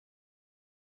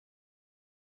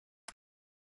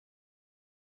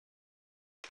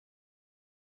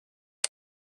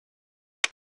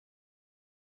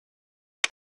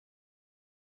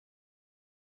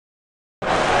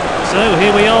So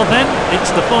here we are then,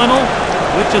 it's the final.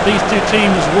 Which of these two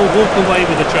teams will walk away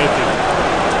with the trophy?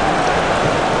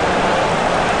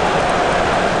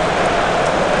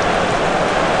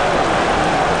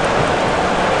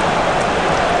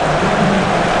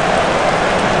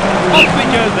 Off we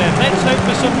go then, let's hope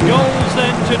for some goals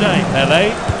then today.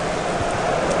 Pele,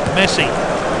 Messi.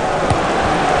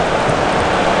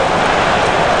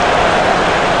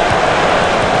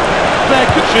 There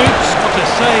could shoots, what a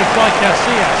save by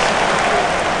Casillas.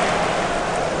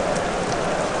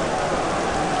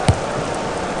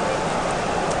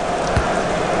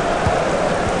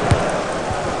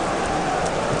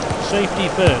 Safety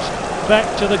first, back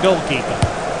to the goalkeeper.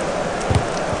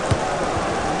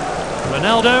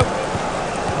 Ronaldo,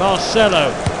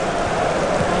 Marcelo,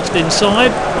 passed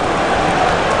inside.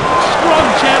 Strong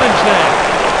challenge there,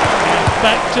 and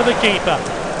back to the keeper.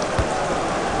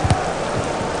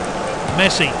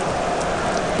 Messi,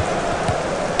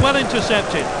 well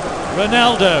intercepted.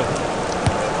 Ronaldo,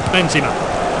 Benzema.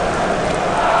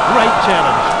 Great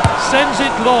challenge, sends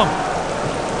it long.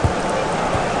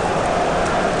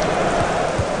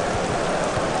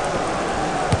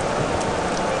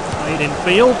 Played in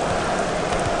field,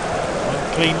 went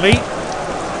cleanly.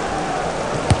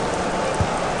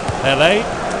 Pele,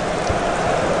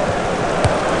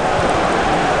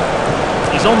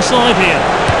 he's onside here.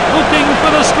 Looking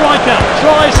for the striker,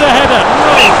 tries the header,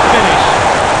 great finish.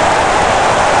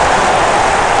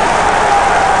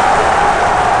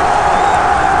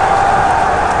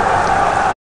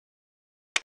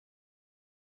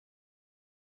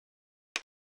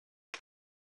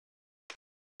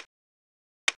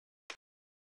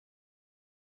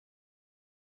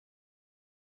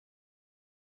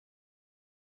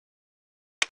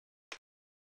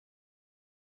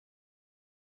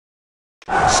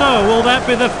 So, will that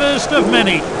be the first of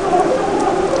many?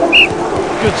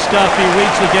 Good stuff, he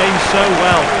reads the game so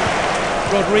well.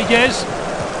 Rodriguez.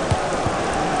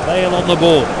 Bale on the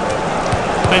ball.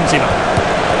 Benzema.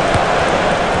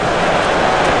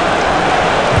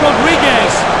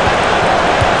 Rodriguez.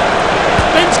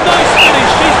 Nice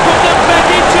finish, he's put them back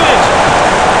into it.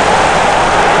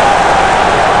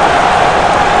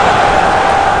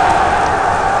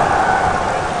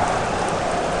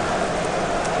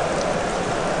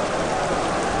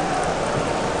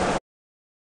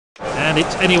 And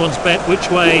it's anyone's bet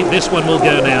which way this one will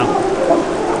go now.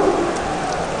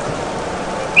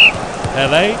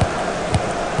 Pele,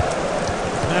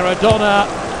 Maradona,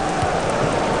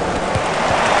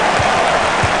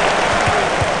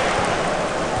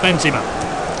 Benzema.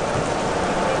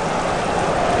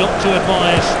 Got to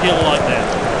admire skill like that.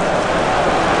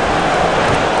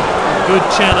 Good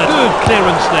challenge, good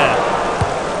clearance there.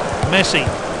 Messi,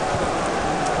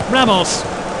 Ramos,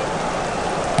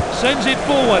 sends it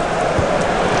forward.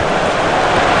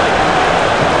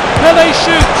 Pele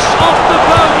shoots off the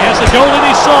post. He has a goal in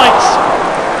his sights.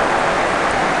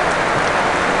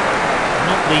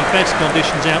 Not the best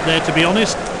conditions out there, to be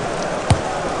honest.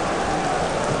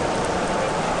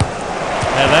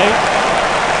 Pele.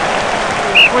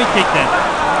 Free kick then.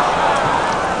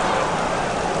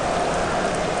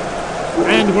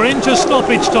 And we're into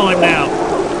stoppage time now.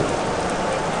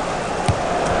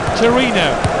 Torino.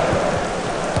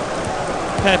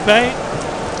 Pepe.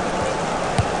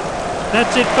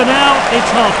 That's it for now,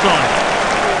 it's half-time.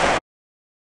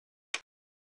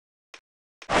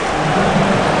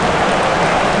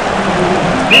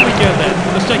 Here we go then,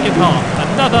 for the second half.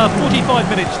 Another 45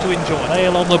 minutes to enjoy.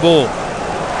 Bale on the ball.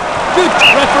 Good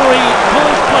referee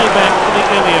calls playback for the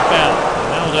earlier foul.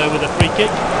 Ronaldo with a free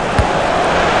kick.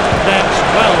 That's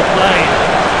well played.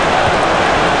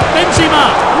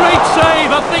 Benzema, great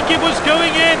save, I think it was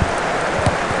going in.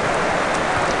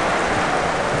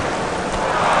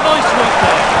 Nice work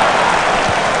there.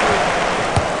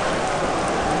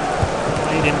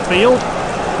 Played in field.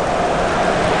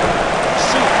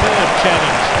 Superb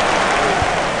challenge.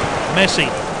 Messi.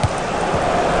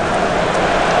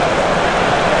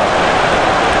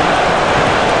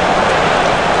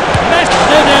 Messi,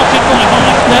 no doubt in my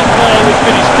mind that player would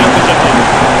finish comfortably.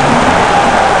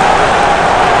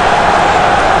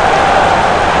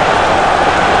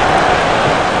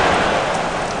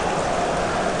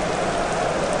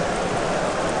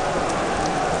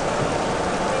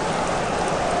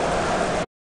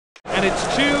 And it's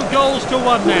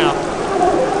 2-1 now.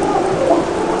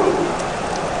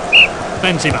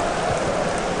 Benzema.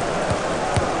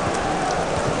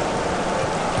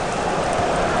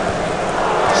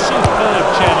 Superb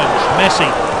challenge. Messi.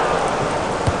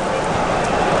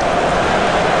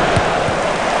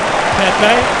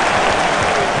 Pepe.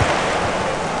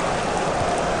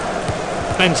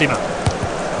 Benzema.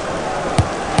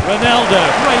 Ronaldo,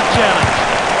 great challenge.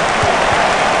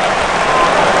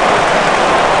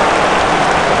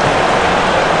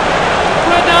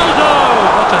 Ronaldo!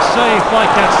 What a save by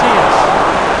Casillas.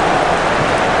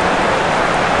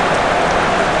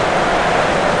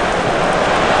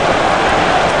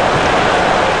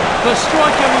 The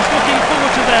striker was looking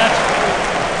forward to that.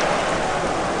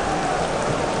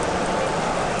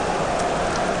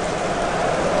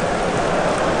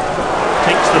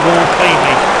 Takes the ball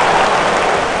cleanly.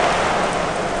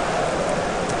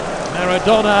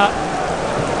 Maradona.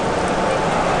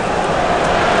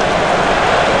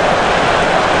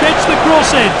 Gets the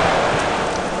cross in.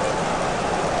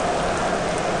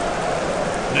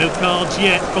 No cards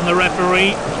yet from the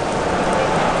referee.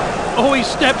 Oh, he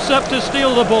steps up to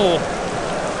steal the ball.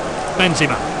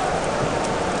 Benzema.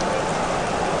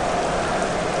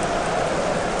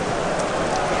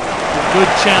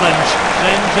 Good challenge.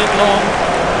 Sends it long.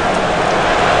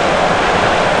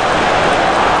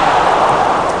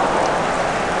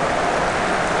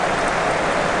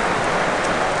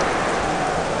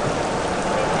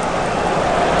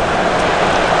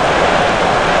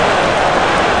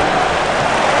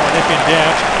 If in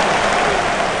doubt.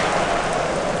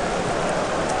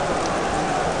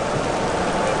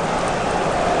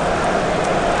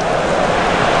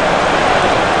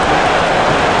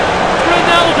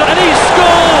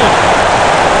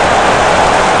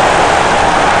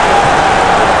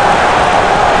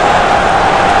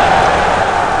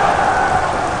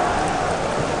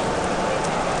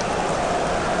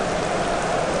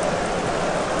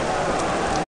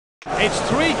 It's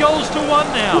 3 goals to 1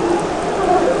 now.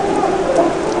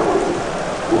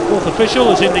 The fourth official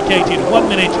has indicated 1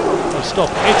 minute of stop.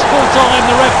 It's full time.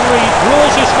 The referee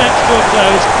draws this match to a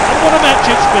close. And what a match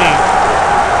it's been.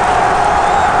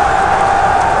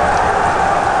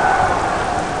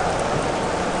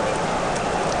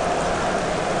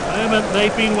 The moment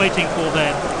they've been waiting for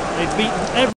then. They've beaten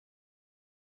every...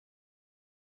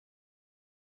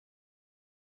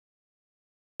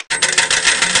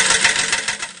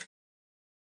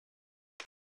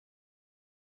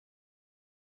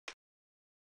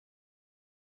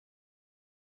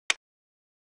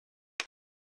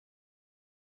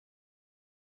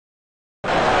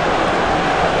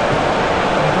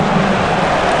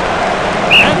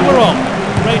 We're on.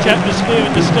 Great atmosphere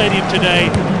in the stadium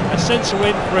today. A sense of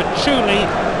win for a truly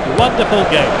wonderful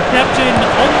game. Captain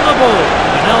on the ball.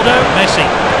 Ronaldo, Messi.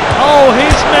 Oh,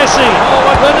 here's Messi.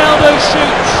 Oh, and Ronaldo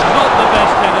shoots. Not the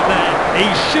best header there. He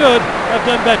should have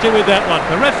done better with that one.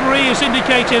 The referee has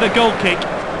indicated a goal kick.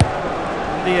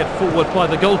 Cleared forward by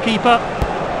the goalkeeper.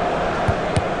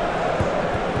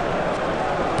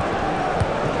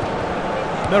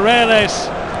 Morales.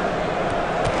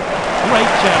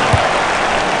 Great challenge.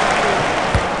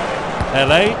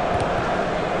 Pelé.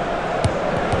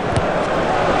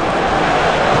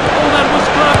 Oh, that was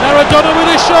close. Maradona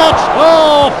with a shot.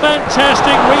 Oh,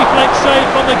 fantastic reflex save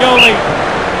from the goalie.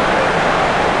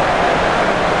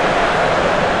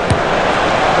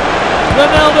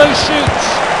 Ronaldo shoots.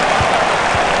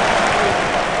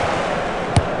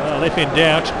 Well, if in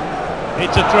doubt,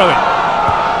 it's a throw-in.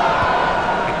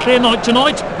 Clear night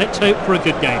tonight, let's hope for a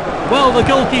good game. Well, the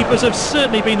goalkeepers have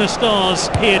certainly been the stars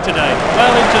here today.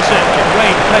 Well intercepted,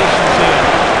 great patience here.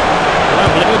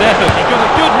 Lovely, good effort, he got a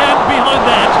good hand behind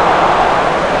that.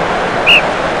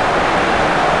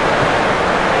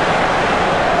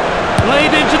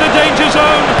 Played into the danger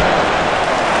zone.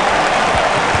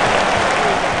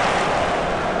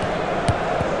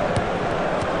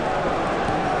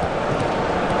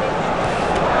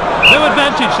 No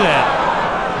advantage there.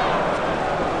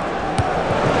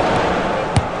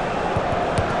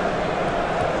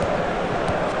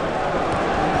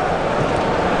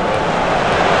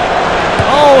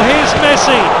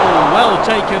 Messi, oh, well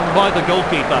taken by the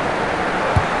goalkeeper.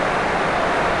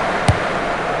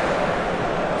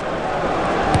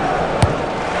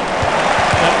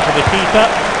 Back to the keeper.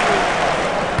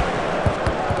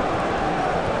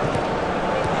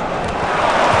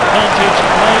 Advantage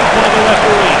played by the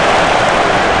referee.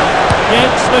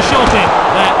 Gets the shot in.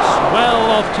 That's well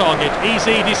off target.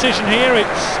 Easy decision here.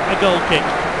 It's a goal kick.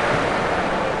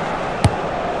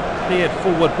 Cleared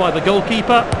forward by the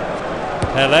goalkeeper.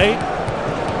 Pelé.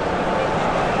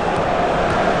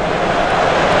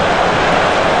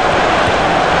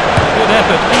 Good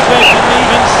effort. Keeper couldn't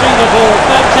even see the ball.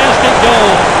 Fantastic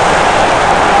goal.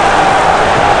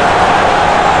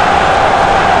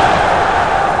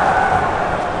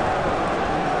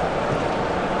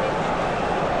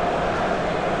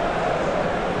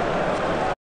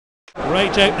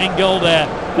 Great opening goal there.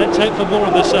 Let's hope for more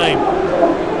of the same.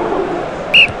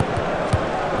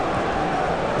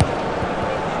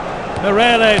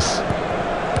 Morales.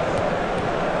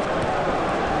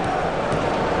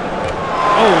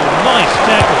 Oh, nice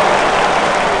tackle.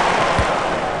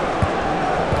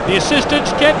 The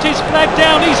assistant's kept his flag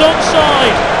down, he's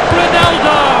onside.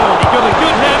 Ronaldo! He got a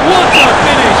good hand. What a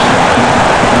finish!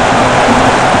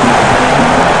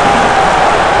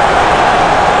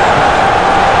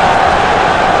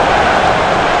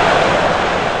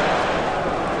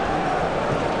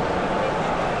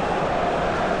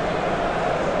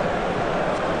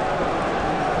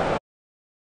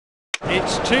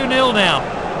 It's 2-0 now.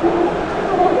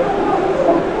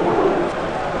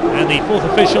 And the fourth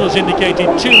official has indicated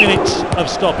 2 minutes of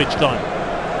stoppage time.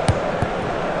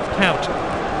 Count.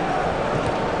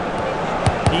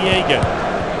 Diego.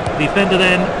 Defender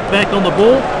then back on the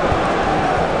ball.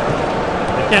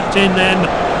 The captain then.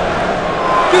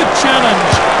 Good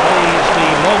challenge. Plays the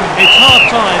long. It's half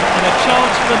time and a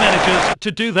chance for the managers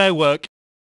to do their work.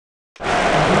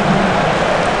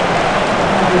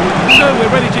 So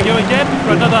we're ready to go again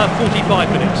for another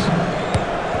 45 minutes.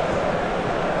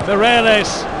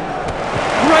 Morales.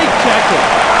 Great tackle.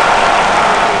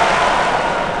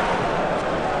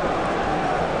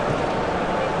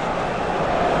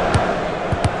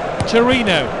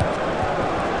 Torino.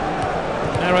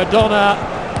 Maradona.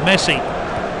 Messi.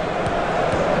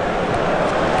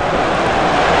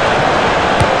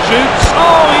 Shoots.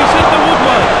 Oh, he's hit the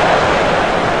woodwork.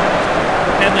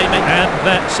 Can they make... And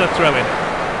that's a throw-in.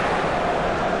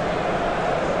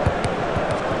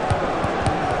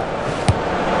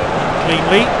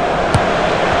 Cleanly.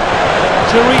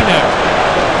 Torino.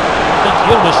 I think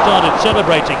he almost started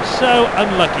celebrating. So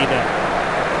unlucky there.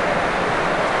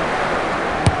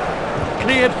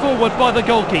 Cleared forward by the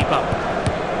goalkeeper.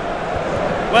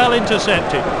 Well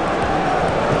intercepted.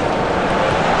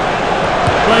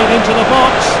 Played into the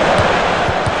box.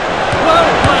 Well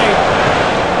played.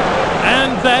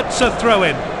 And that's a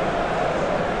throw-in.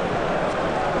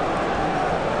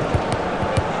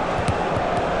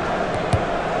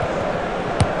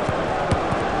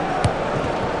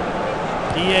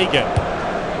 Diego.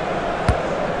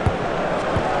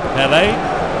 Pele.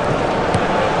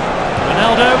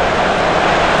 Ronaldo.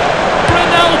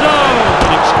 Ronaldo!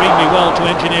 Did extremely well to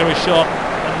engineer a shot.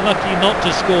 Unlucky not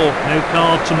to score. No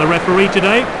cards from the referee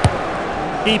today.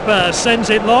 Keeper sends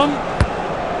it long.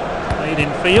 Played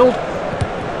in field.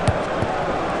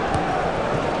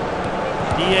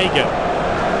 Diego.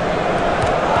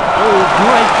 Oh,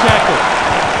 great tackle.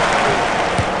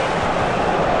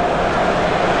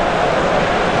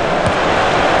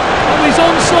 He's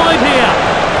onside here.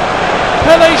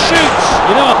 Pele shoots.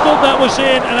 You know, I thought that was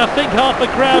in, and I think half the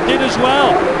crowd did as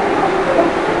well.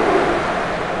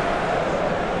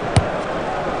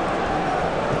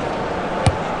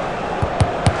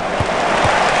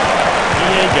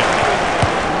 Diego.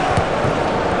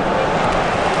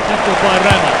 Tackled by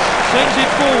Ramos. Sends it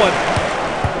forward.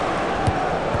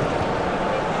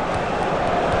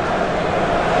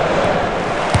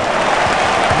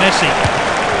 Messi.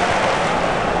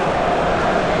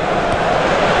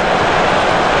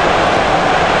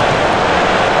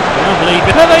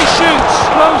 Pele shoots,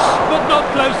 close but not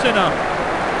close enough.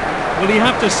 Well, you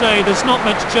have to say there's not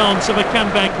much chance of a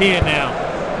comeback here now.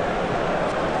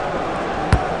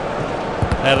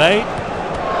 Pele.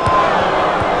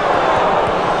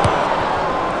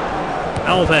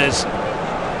 Alves.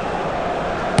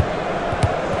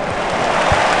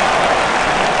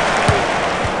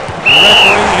 The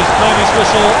referee has blown his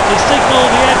whistle to signal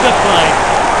the end of play.